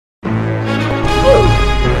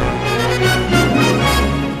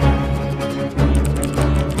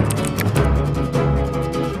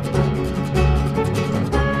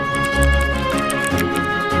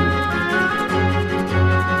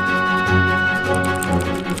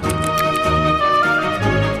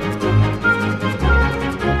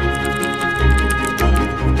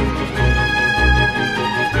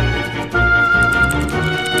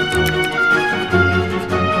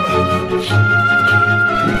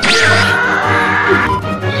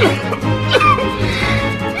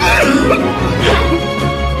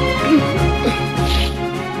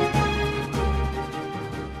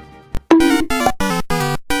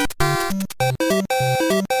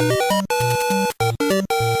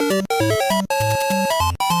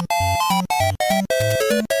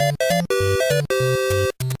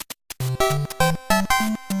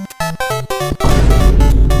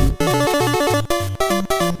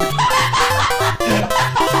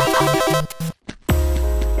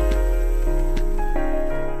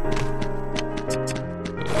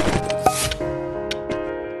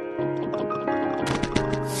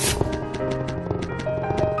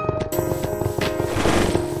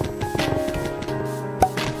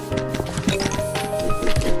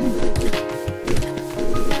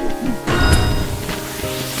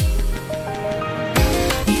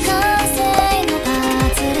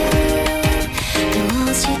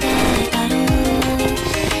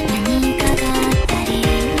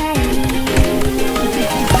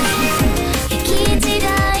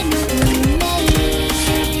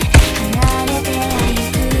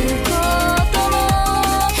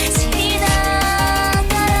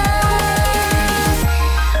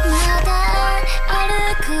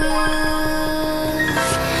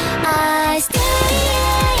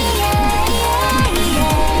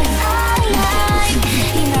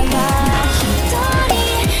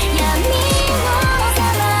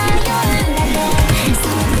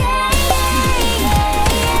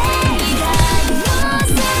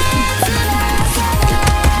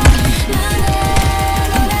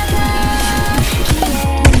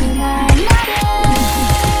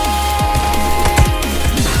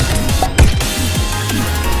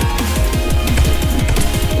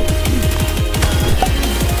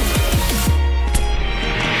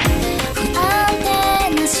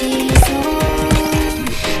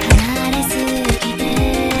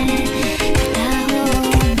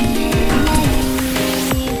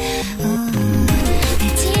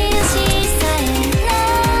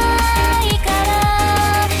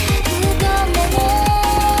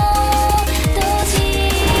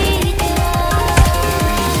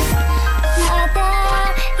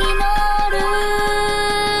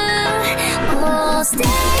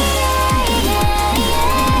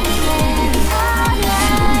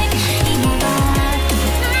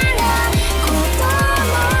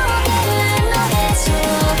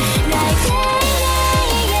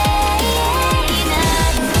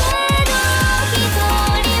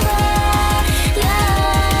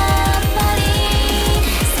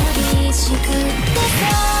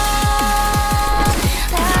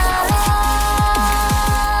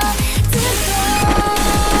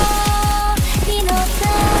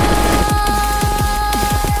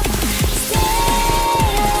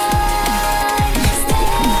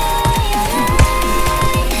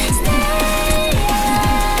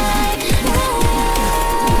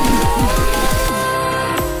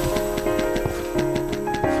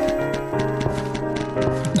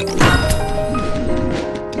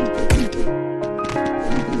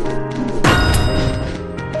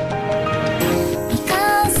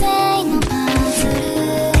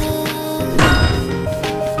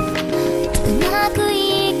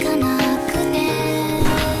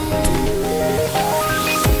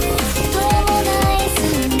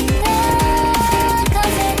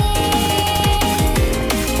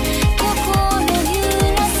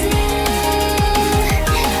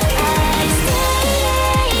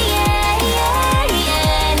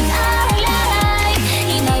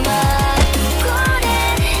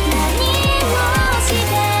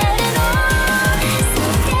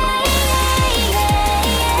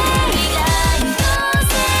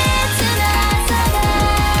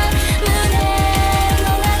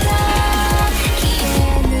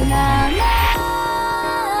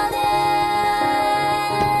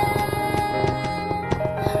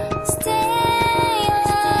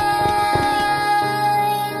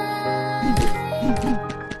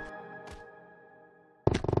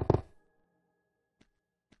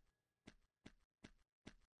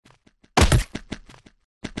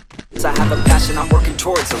I have a passion I'm working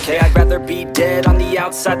towards, okay? I'd rather be dead on the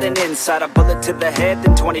outside than inside. A bullet to the head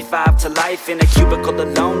than 25 to life in a cubicle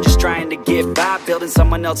alone, just trying to get by, building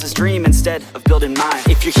someone else's dream instead of building mine.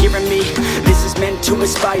 If you're hearing me, this is meant to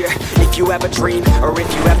inspire. If you have a dream, or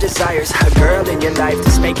if you have desires, a girl in your life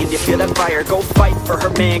that's making you feel that fire, go fight for her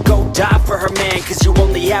man, go die for her man. Cause you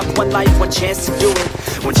only have one life, one chance to do it,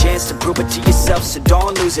 one chance to prove it to yourself, so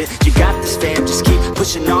don't lose it. You got this fam, just keep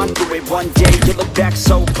pushing on through it. One day you'll look back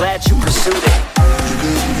so glad you pursued it.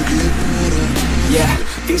 Yeah,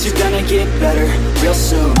 things are gonna get better real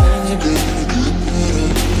soon.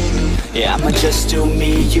 Yeah, I'ma just do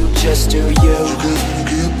me, you just do you.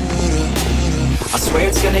 I swear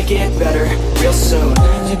it's gonna get better real soon.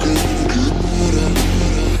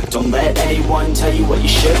 Don't let anyone tell you what you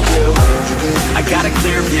should do. I got a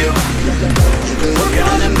clear view, we're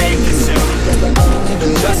gonna make it soon.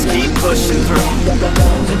 Just keep pushing through.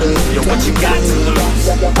 You're what you got to lose.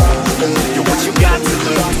 You're what you got to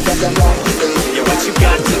lose. You're what you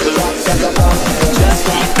got to lose. Just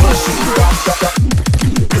keep pushing through.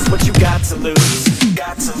 Cause what you got to lose.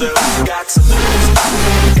 Got to lose. Got to lose.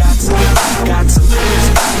 Got to lose. Got to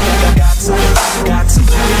lose. Got to lose. Got to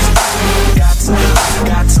lose. Got to lose. Got to lose.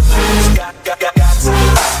 Got to lose.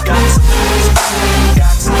 Got to lose.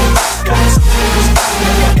 Got to lose. Got to lose. Got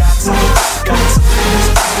to lose. Got to lose.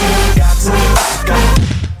 Got to lose.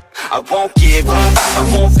 I won't give up, I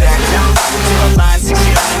won't back down till the line 6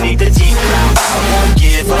 feet underneath the deep ground. I won't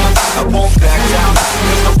give up, I won't back down.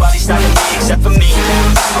 There's nobody stopping me except for me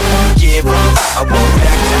now. I won't give up, I won't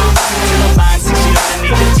back down till the line 6 feet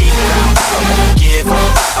underneath the deep ground. I won't give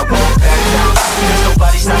up, I won't back down. There's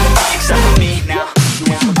nobody stopping me except for me now. You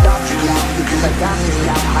ain't gonna stop me now, because I got this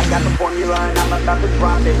now. I got the formula and I'm about to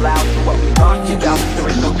drop it loud. So what we talking about? There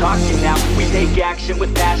is no talking now. We take action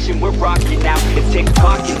with passion, we're rocking now. It's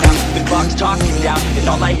tick-tocking now, the clock's talking down. And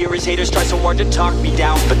all I hear is haters try so hard to talk me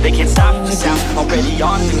down, but they can't stop the sound, already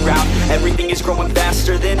on the ground. Everything is growing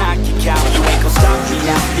faster than I can count. You ain't gonna stop me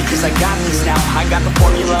now, because I got this now. I got the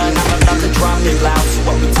formula and I'm about to drop it loud. So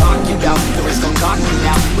what we talking about? There is no talking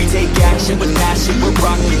now. We take action with passion, we're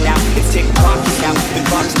rocking now. It's tick-tocking now, the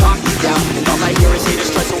clock's talking down. And all I hear is haters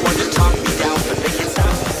try so hard to talk me down.